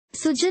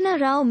Sujana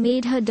Rao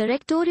made her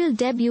directorial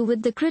debut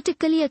with the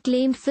critically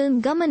acclaimed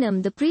film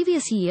Gamanam the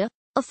previous year,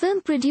 a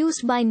film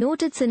produced by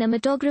noted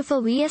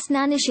cinematographer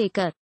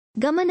Gnanashekar.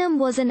 Gamanam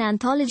was an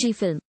anthology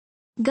film.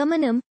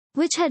 Gamanam,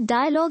 which had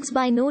dialogues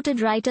by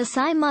noted writer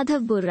Sai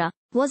Madhav Burra,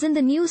 was in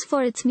the news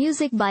for its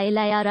music by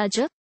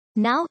Ilayaraja.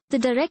 Now, the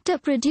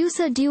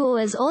director-producer duo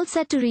is all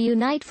set to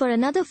reunite for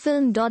another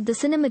film. The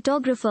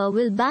cinematographer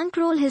will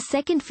bankroll his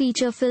second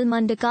feature film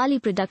under Kali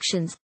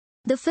Productions.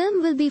 The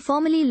film will be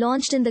formally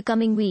launched in the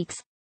coming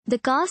weeks. The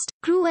cast,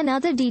 crew and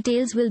other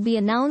details will be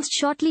announced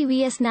shortly.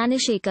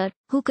 Gnanashekar,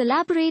 who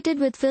collaborated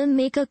with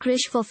filmmaker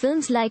Krish for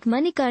films like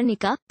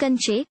Manikarnika,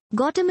 Kanche,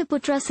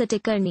 Gauthamiputra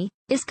Satakarni,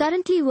 is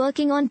currently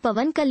working on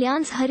Pawan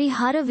Kalyan's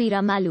Hara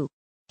Veera Mallu.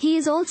 He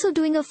is also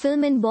doing a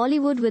film in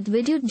Bollywood with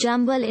Vidyut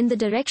Jammwal in the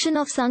direction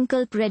of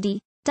Sankalp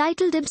Reddy,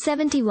 titled IB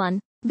 71,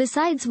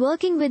 besides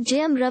working with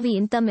Jayam Ravi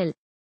in Tamil.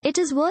 It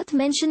is worth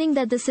mentioning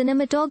that the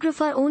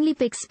cinematographer only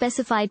picks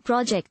specified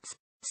projects.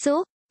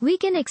 So, we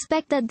can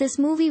expect that this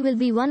movie will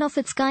be one of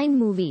its kind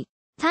movie.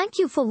 Thank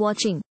you for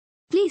watching.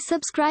 Please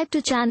subscribe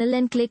to channel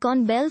and click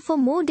on bell for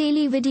more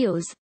daily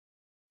videos.